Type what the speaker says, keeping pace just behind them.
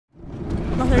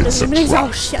It's a enemies. trap.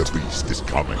 Oh shit. The beast is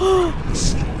coming.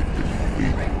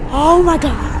 Oh my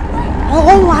god.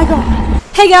 Oh my god.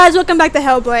 Hey guys, welcome back to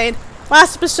Hellblade.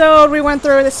 Last episode we went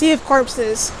through the Sea of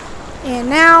Corpses. And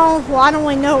now, well, I don't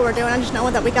really know what we're doing. I just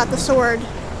know that we got the sword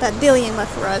that 𝔐𝙬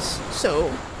left for us.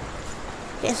 So,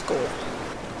 let's go.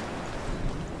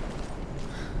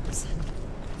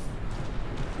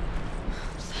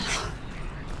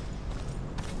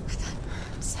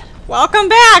 Welcome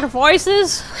back,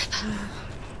 voices!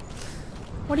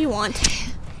 What do you want?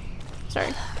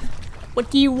 Sorry.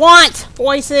 What do you want,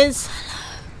 voices?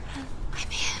 I'm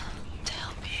here to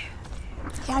help you.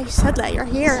 Yeah, you said that. You're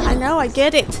here. I know, I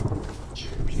get it. We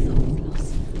thought we'd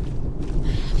lost.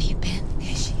 Where have you been?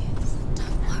 Here she is.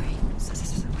 Don't worry.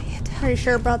 We're here to help. Are you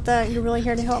sure about that? You're really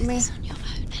here to help me? On your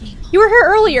own anymore. You were here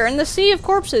earlier in the Sea of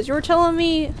Corpses. You were telling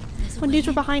me when dudes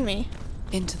were behind me.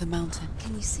 Into the mountain.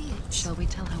 Can you see it? Shall we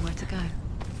tell her where to go?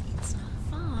 It's not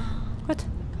far. What?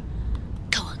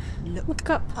 Go on. Look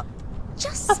up.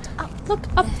 Just up. Look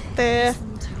up there.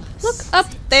 Listen to us. Look up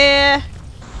there.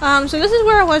 So this is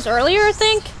where I was earlier, I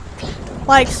think.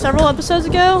 Like several episodes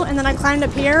ago, and then I climbed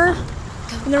up here,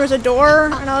 and there was a door,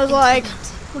 and I was like,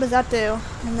 what does that do?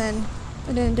 And then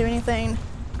it didn't do anything.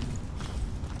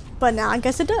 But now I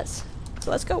guess it does.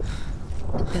 So let's go.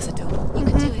 There's a door. You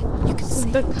can do it. You can see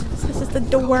it. This is the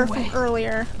door from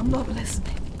earlier. I'm not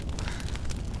listening.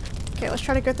 Okay, let's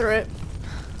try to go through it.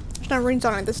 There's no runes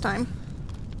on it this time.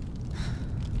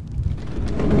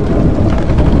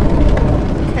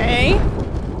 Okay.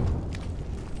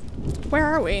 Where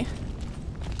are we?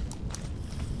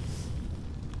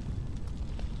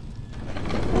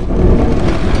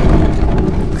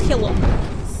 Hello.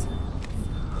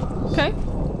 Okay.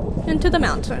 Into the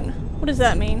mountain. What does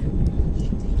that mean?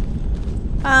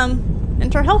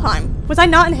 Enter Helheim. Was I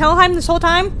not in Helheim this whole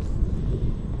time?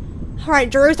 Alright,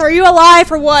 Druth, are you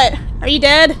alive or what? Are you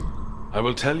dead? I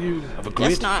will tell you of a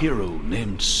great not. hero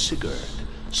named Sigurd,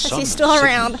 son he's of still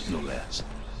Sigmund, around. no less.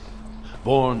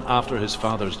 Born after his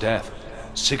father's death,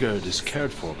 Sigurd is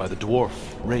cared for by the dwarf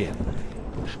Rain.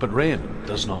 But Rain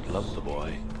does not love the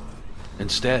boy.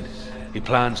 Instead, he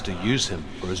plans to use him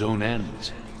for his own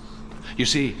ends. You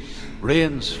see,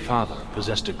 Rain's father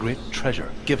possessed a great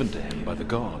treasure given to him by the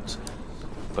gods.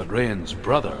 But Rain's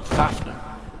brother, Fafnir,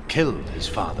 killed his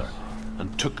father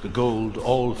and took the gold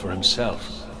all for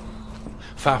himself.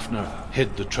 Fafnir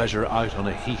hid the treasure out on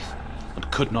a heath and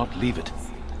could not leave it.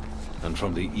 And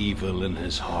from the evil in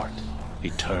his heart,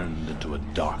 he turned into a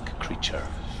dark creature.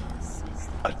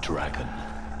 A dragon.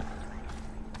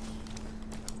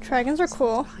 Dragons are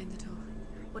cool. Behind the door.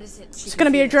 What is it? It's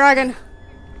gonna be a dragon.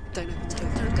 Don't open the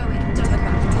door. Don't go in. Don't go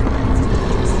back.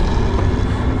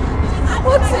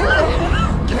 What's in there?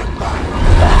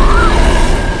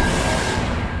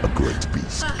 A great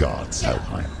beast guards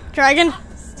Helheim. Dragon?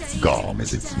 Garm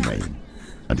is its name.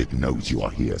 And it knows you are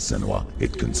here, Senua.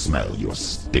 It can smell your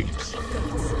stink.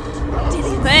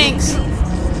 Thanks.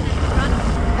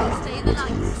 What are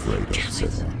you afraid of,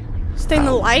 Senua? Stay in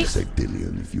the light? Say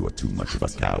𝔐𝙬 if you are too much of a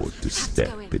coward to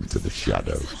step into the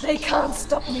shadows. They can't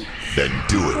stop me. Then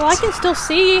do it. Well, I can still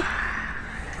see.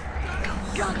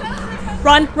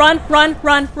 Run, run, run,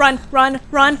 run, run, run,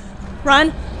 run,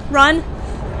 run, run,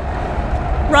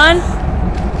 run.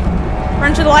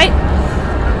 Run to the light.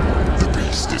 The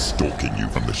beast is stalking you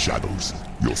from the shadows.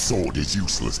 Your sword is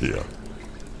useless here.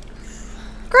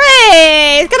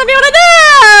 Great! It's gonna be one of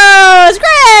those!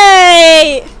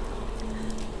 Great!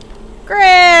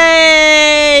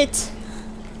 Great!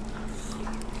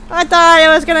 I thought it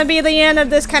was gonna be the end of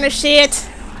this kind of shit.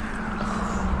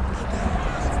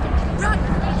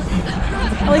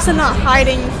 At least I'm not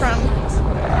hiding from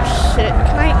shit.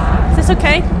 Can I? Is this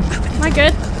okay? Am I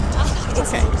good?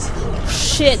 Okay.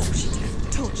 Shit.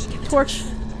 Torch.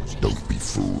 Don't be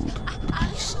fooled. The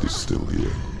beast is still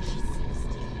here.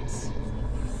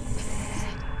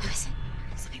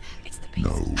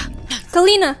 No,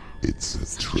 Galena. it's a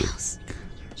trick.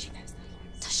 She knows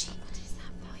that. Does she? What is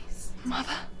that voice?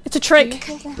 Mother. It's a trick.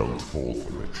 Don't fall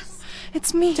for it.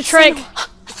 It's me. It's a trick.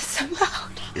 It's so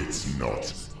loud. It's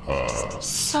not her.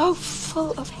 So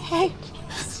full of hate.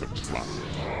 It's a trap.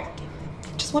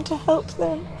 I just want to help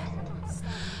them.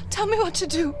 Tell me what to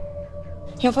do.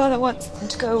 Your father wants them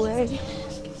to go away.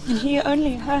 And he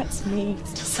only hurts me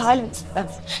to silence them.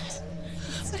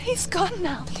 But he's gone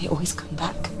now. They always come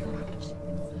back.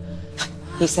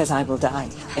 He says I will die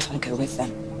if I go with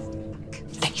them.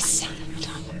 They say that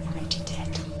I'm already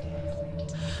dead.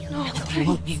 No, they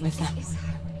want me with them.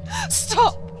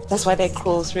 Stop! That's why they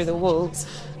crawl through the walls.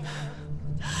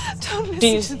 Don't listen to them. Do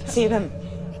you see them?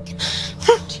 Do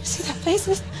you see their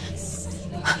faces?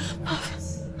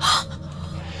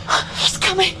 He's coming.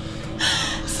 Help me!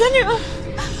 Senua!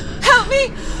 Help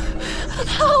me!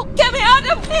 Help! Get me out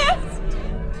of here!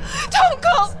 Don't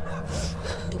go!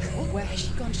 Where has she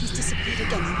gone? She's disappeared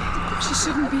again. She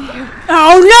shouldn't be here.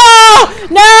 Oh no!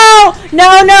 No!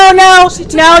 No, no, no!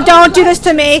 No, don't do this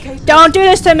to me! Don't do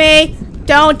this to me!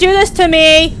 Don't do this to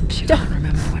me! She can't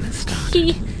remember when it started.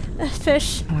 Pee.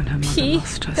 Fish. When her mother Pee.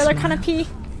 lost her The other kind of smile. pee.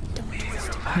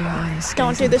 Her eyes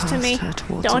Don't do gazing this to past me. her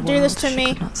towards Don't a do this world to she me.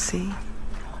 could not see.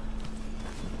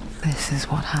 This is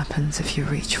what happens if you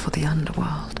reach for the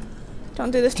underworld,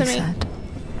 Don't do this to he me. said.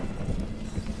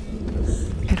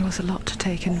 It was a lot to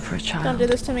take in for a child. Don't do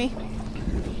this to me.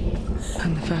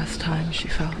 And the first time she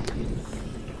felt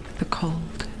the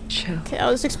cold chill. Okay, I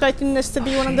was expecting this to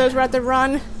be one of those where I had to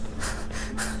run.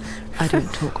 I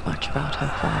don't talk much about her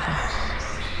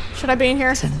father, Should I be in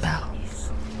here? Sinbel.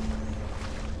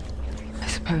 I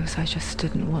suppose I just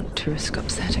didn't want to risk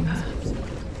upsetting her.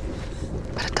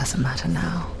 But it doesn't matter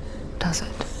now, does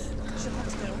it?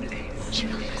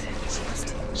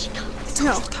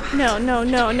 No. No, no,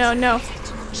 no, no, no.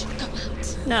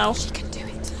 No. She can do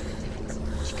it.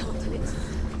 She can't do it.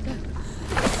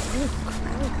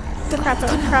 Crapo,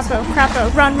 crapo,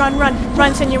 crapo. Run, run, run.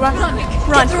 Run, Senua.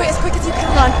 Run. Get through it as quick as you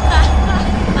can. Run.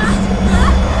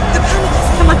 The panic is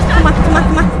Come on, come on, come on,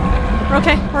 come on. We're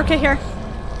okay. We're okay here.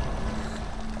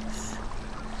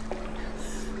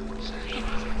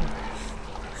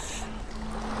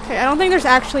 Okay, I don't think there's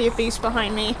actually a beast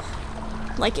behind me.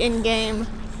 Like, in-game.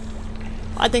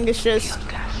 I think it's just,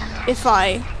 if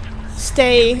I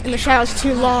stay in the shadows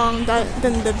too long, then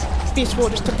the beast will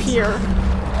just appear.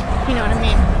 You know what I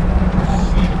mean?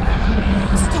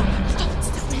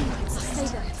 Stay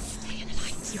there. Stay in the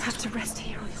light. You have to rest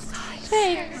here or you'll die.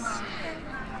 Hey.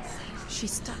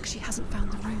 She's stuck. She hasn't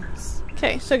found the rooms.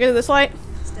 Okay, so go to this light.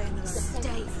 Stay in the light.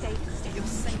 Stay. You're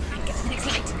safe. Get to the next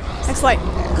light. Next light.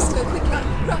 Let's go quick. Run.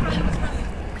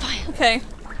 Fire. Okay.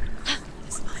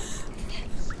 There's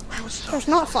fire. There's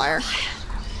not fire. She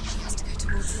has to go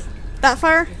towards it. That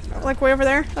fire? Like way over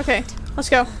there? Okay, let's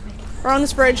go. We're on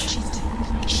this bridge.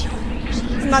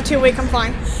 I'm not too weak, I'm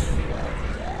fine.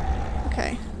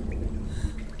 Okay.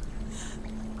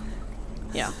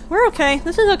 Yeah, we're okay.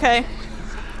 This is okay.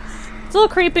 It's a little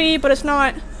creepy, but it's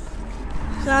not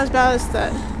as bad as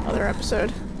that other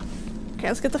episode. Okay,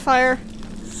 let's get the fire.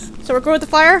 So we're good with the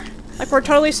fire? Like we're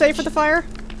totally safe with the fire?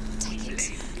 Take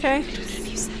it. Okay. Whatever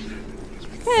you say.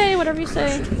 Okay, whatever you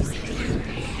say.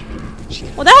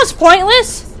 Well, that was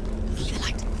pointless! The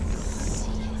light.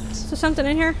 Is there something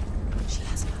in here? She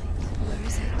has light. Where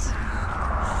is it?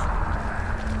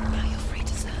 Now you're free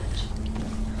to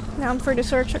search. Now I'm free to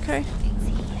search, okay.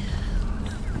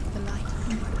 The light.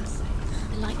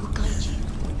 The light will guide you.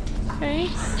 Okay.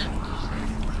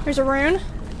 Here's a rune.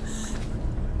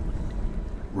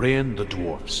 Rain the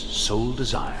dwarf's sole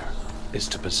desire is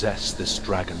to possess this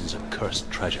dragon's accursed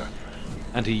treasure,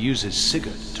 and he uses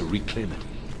Sigurd to reclaim it.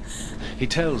 He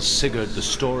tells Sigurd the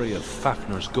story of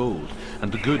Fafnir's gold,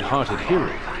 and the good-hearted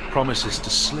hero promises to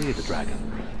slay the dragon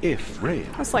if Rain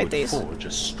Let's light would these. forge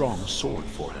a strong sword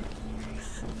for him.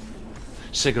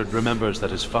 Sigurd remembers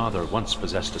that his father once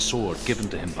possessed a sword given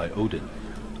to him by Odin.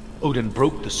 Odin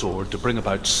broke the sword to bring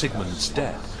about Sigmund's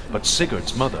death, but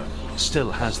Sigurd's mother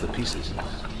still has the pieces.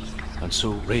 And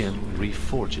so Rain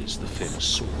reforges the famous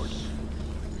sword.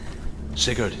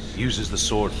 Sigurd uses the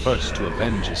sword first to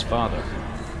avenge his father,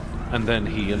 and then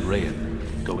he and Rain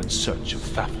go in search of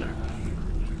Fafnir.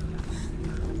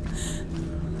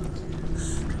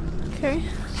 Okay.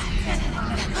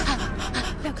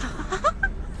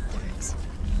 The rooms.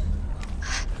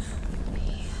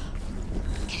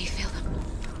 Can you feel them?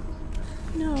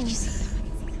 No. Can you see them?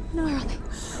 No. Where are they?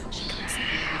 She can't see them.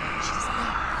 She doesn't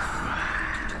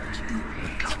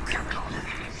know.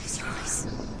 Use your eyes.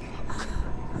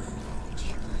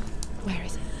 Where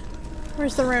is it?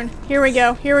 Where's the rune? Here we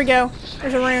go. Here we go.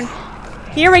 There's a rune.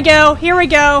 Here we go. Here we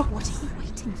go. What are you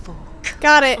waiting for?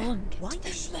 Got it. Why are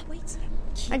you waiting?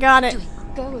 I got it.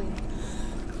 Going.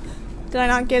 Did I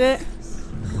not get it?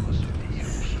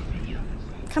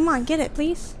 Come on, get it,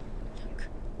 please.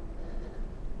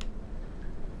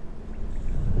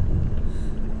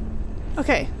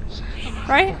 Okay.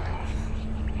 Right?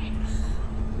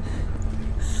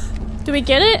 Do we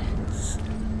get it?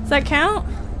 Does that count?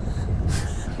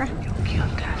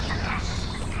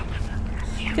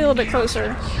 Get a little bit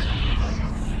closer.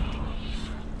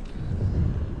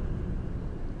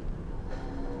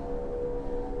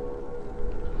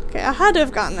 Okay, I had to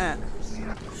have gotten that.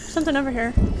 Something over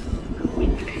here.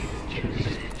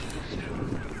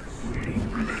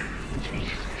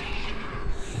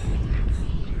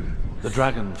 The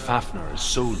dragon Fafnir is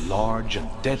so large and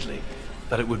deadly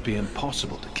that it would be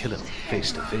impossible to kill him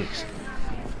face to face.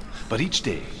 But each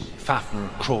day, Fafnir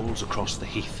crawls across the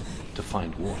heath to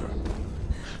find water.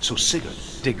 So Sigurd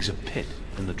digs a pit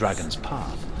in the dragon's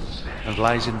path and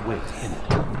lies in wait in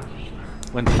it.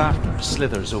 When Fafnir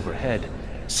slithers overhead,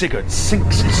 Sigurd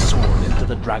sinks his sword into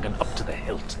the dragon up to the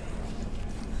hilt.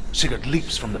 Sigurd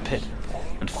leaps from the pit,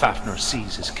 and Fafnir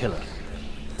sees his killer.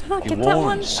 Did I not He get that one?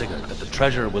 warns Sigurd that the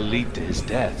treasure will lead to his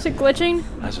death, Is it glitching?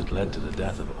 as it led to the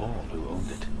death of all who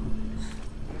owned it.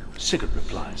 Sigurd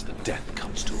replies that death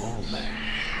comes to all men,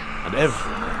 and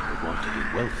every man would want to be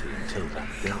wealthy until that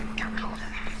day.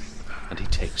 And he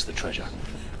takes the treasure.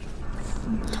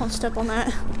 Don't step on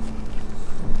that.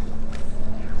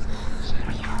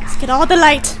 Let's get all the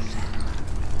light.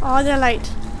 All the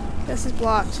light. This is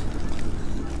blocked.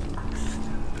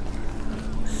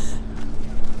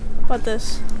 What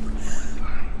this?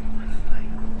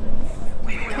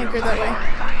 Can't go that way.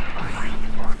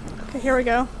 Okay, here we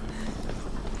go.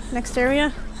 Next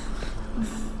area.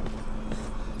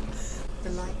 The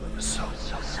light was so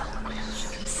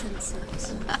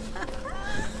senses.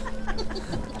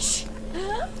 Shh.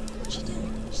 What's she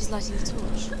doing? She's lighting the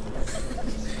torch.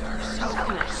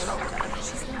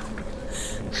 She's laughing.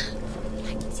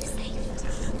 Like it's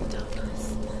safe. Darkness.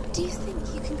 Do you think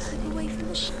you can keep away from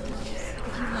the shadows if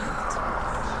you want?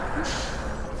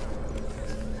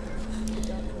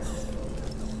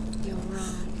 You're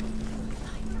wrong.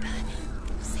 Like burning.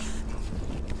 Safe.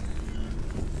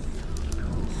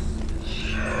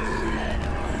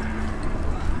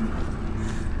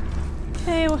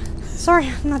 Okay, well, sorry,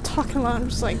 I'm not talking a lot, I'm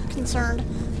just like concerned.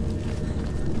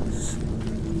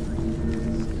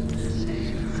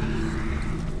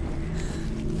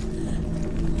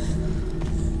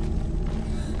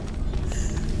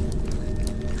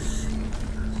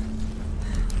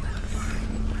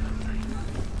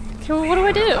 Okay, well, what do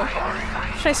I do?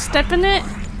 Should I step in it?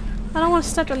 I don't want to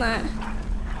step in that.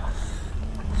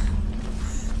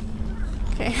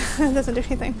 Okay, it doesn't do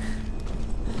anything.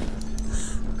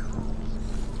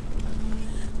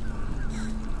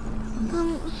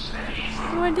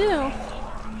 What do I do?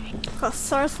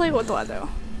 Seriously, what do I do?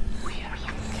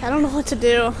 Okay, I don't know what to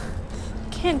do.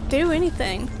 Can't do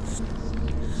anything.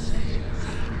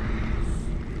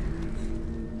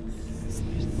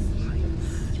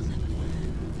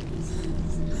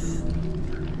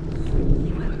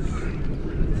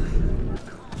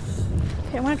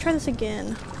 Okay, I want to try this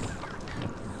again.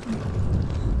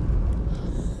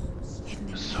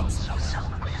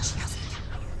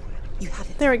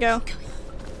 There we go.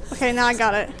 Okay, now I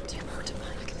got it.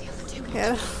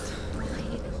 Okay.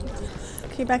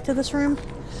 Okay, back to this room.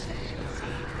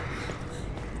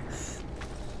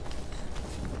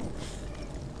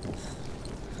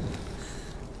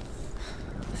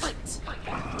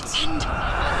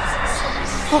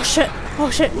 Oh shit! Oh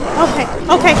shit! Okay!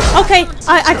 Okay! Okay!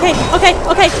 Okay!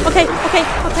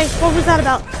 What was that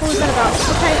about? What was that about?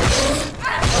 Okay. I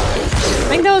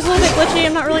think that was a little bit glitchy.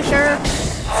 I'm not really sure.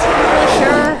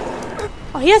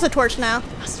 Oh, he has a torch now.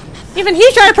 Even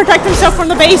he's trying to protect himself from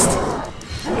the beast.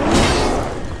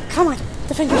 Come on,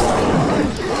 defend yourself.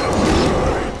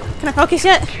 Can I focus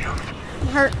yet? I'm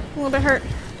hurt. A little bit hurt.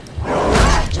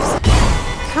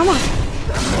 Come on.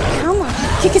 Come on.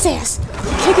 Kick his ass.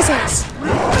 Kick his ass.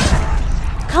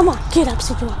 Come on. Get up,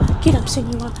 Senua. Get up,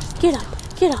 Senua. Get up.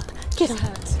 Get up. Get up.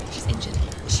 She's injured.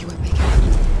 She won't make it.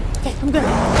 Okay, I'm good.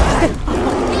 I'm good.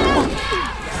 I'm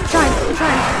trying. I'm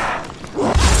trying.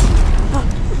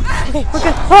 Okay, we're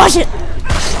good. Oh shit! No.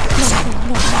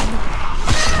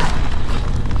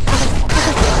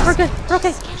 We're good. We're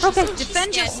okay. We're okay.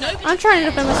 Defend yourself. I'm trying to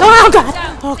defend myself. Oh god!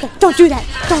 Oh god! Don't do that!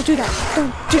 Don't do that!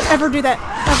 Don't ever do that!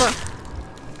 Ever.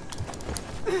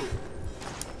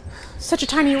 Such a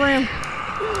tiny room.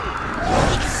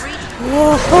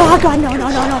 Whoa! Oh god! No!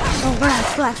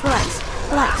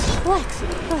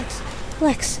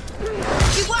 Relax.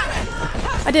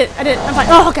 I did. I'm fine.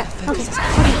 Oh okay. Okay.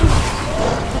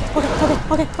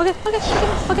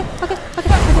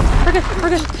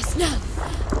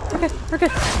 Okay. We're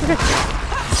good.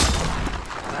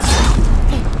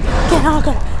 Okay, all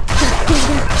good.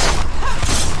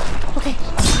 Okay,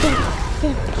 get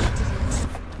him.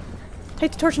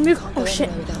 Take the torch and move. Oh shit.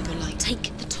 Take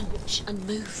the torch and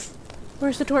move.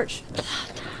 Where's the torch?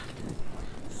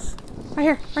 Right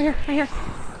here. Take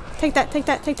it.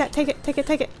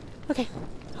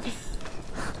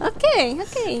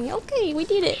 Okay, we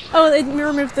did it. Oh, they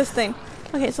removed this thing.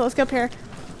 Okay, so let's go up here.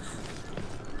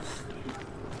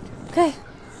 Okay.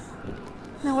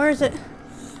 Now where is it?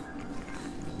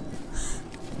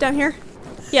 Down here?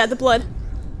 Yeah, the blood.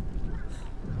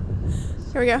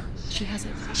 Here we go. She has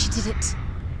it. She did it.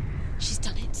 She's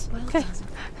done it. Well Okay. done.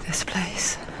 This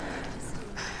place.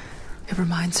 It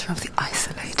reminds her of the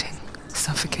isolating,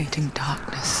 suffocating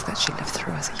darkness that she lived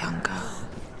through as a young girl.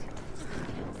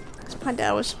 My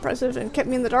dad was suppressive and kept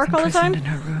me in the dark all the time.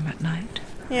 Imprisoned in her room at night.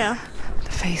 Yeah.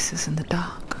 The faces in the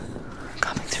dark,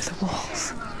 coming through the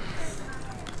walls.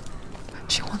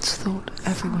 She once thought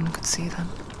everyone could see them.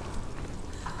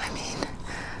 I mean,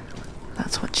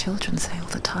 that's what children say all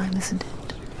the time, isn't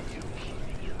it?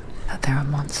 That there are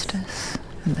monsters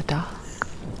in the dark.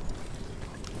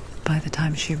 By the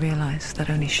time she realized that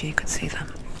only she could see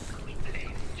them,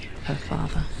 her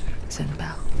father,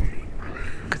 Zinbel,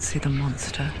 could see the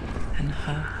monster in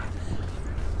her.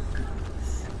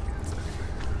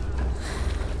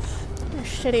 You're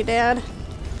shitty, Dad.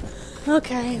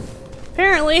 Okay.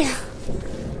 Apparently,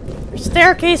 there's a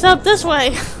staircase up this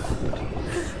way.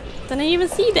 Didn't even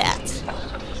see that.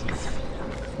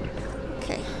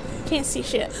 Okay. Can't see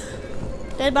shit.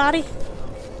 Dead body?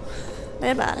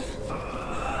 Dead body.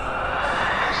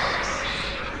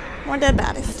 More dead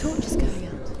bodies. The torch is going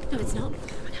out. No, it's not.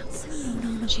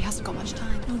 No, she hasn't got much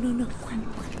time. No.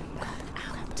 Crap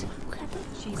out.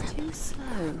 She's too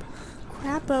slow.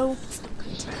 Crappo.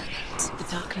 The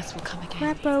darkness will come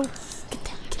again. Crappo.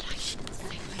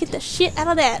 Get the shit out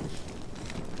of that.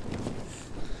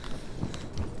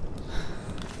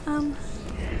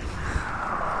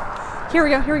 Here we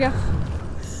go.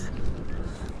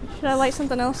 Should I light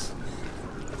something else?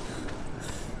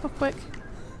 Real quick.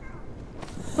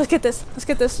 Let's get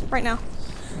this right now.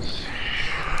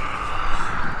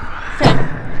 Okay.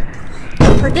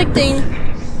 I'm predicting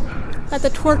that the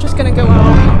torch is gonna go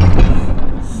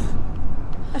out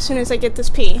as soon as I get this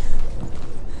pee.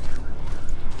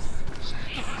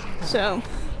 So,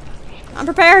 I'm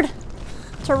prepared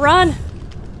to run.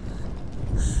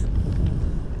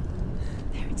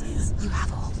 There it is. You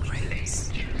have all the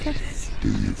roots. Okay. Do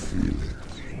you feel it?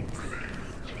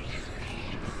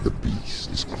 The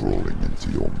beast is crawling into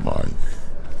your mind,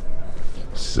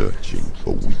 searching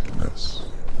for weakness.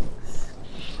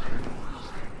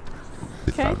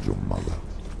 It Okay. found your mother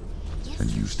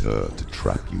and used her to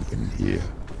trap you in here.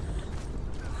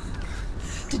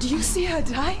 Did you see her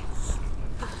die?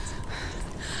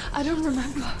 I don't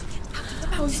remember.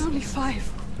 I was only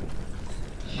 5.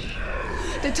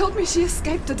 They told me she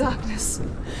escaped the darkness,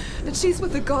 that she's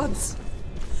with the gods.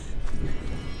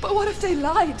 But what if they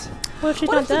lied? What if she's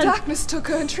What not if the dead? darkness took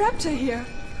her and trapped her here?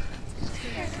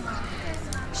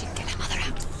 She can get her mother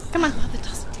out. Come on. Mother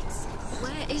doesn't exist.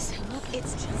 Where is her? Look,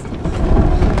 it's just...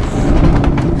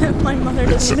 My mother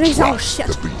doesn't even exist. Oh shit.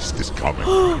 The beast is coming.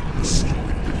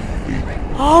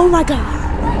 Oh my god.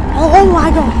 Oh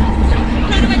my god.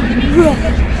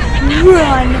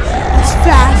 Run as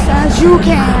fast as you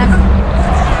can.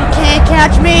 You can't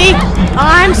catch me.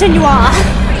 I'm Senua.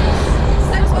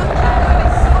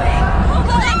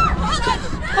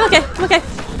 Okay.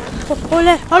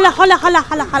 Hola.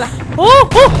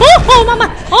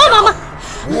 Oh, mama.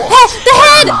 The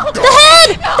head.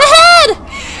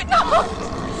 No!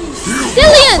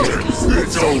 Dillian.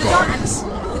 It's over. The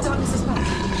darkness is back.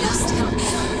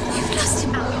 You've lost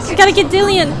him. We gotta get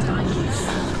Dillian.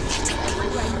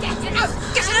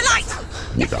 Get to the light!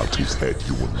 Without his head,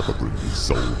 you will never bring his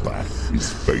soul back.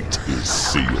 His fate is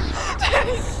sealed.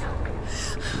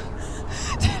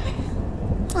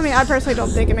 I mean, I personally don't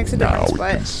think it makes a Now difference, it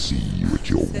but can see you at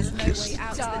your weakest.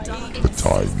 The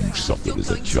time you suffered as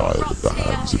a child at the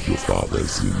hands of your father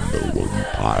Zinbel while you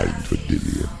pined for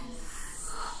Dillian.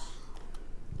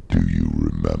 Do you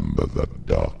remember that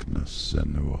darkness,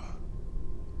 Senua?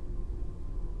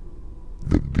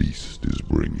 The beast is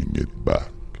bringing it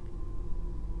back.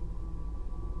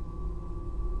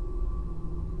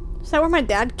 is that where my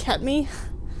dad kept me?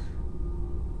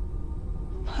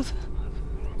 Mother,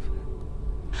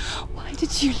 why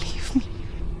did you leave me?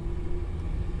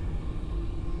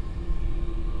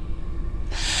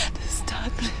 This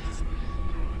darkness,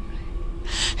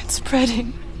 it's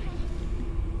spreading.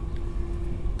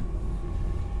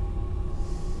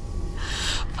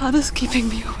 Father's keeping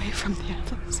me away from the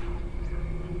others.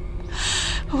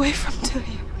 Away from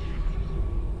Dillian.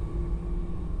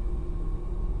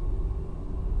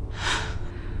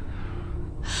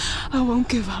 I won't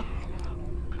give up.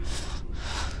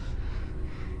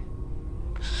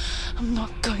 I'm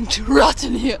not going to rot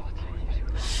in here.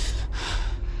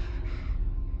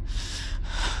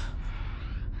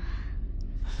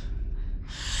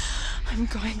 I'm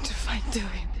going to find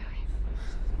Dillian.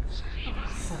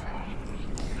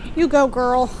 You go,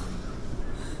 girl.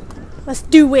 Let's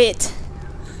do it.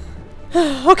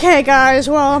 Okay, guys.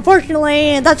 Well,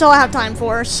 unfortunately, that's all I have time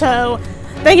for. So,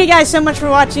 thank you guys so much for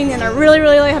watching, and I really,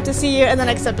 really hope to see you in the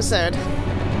next episode.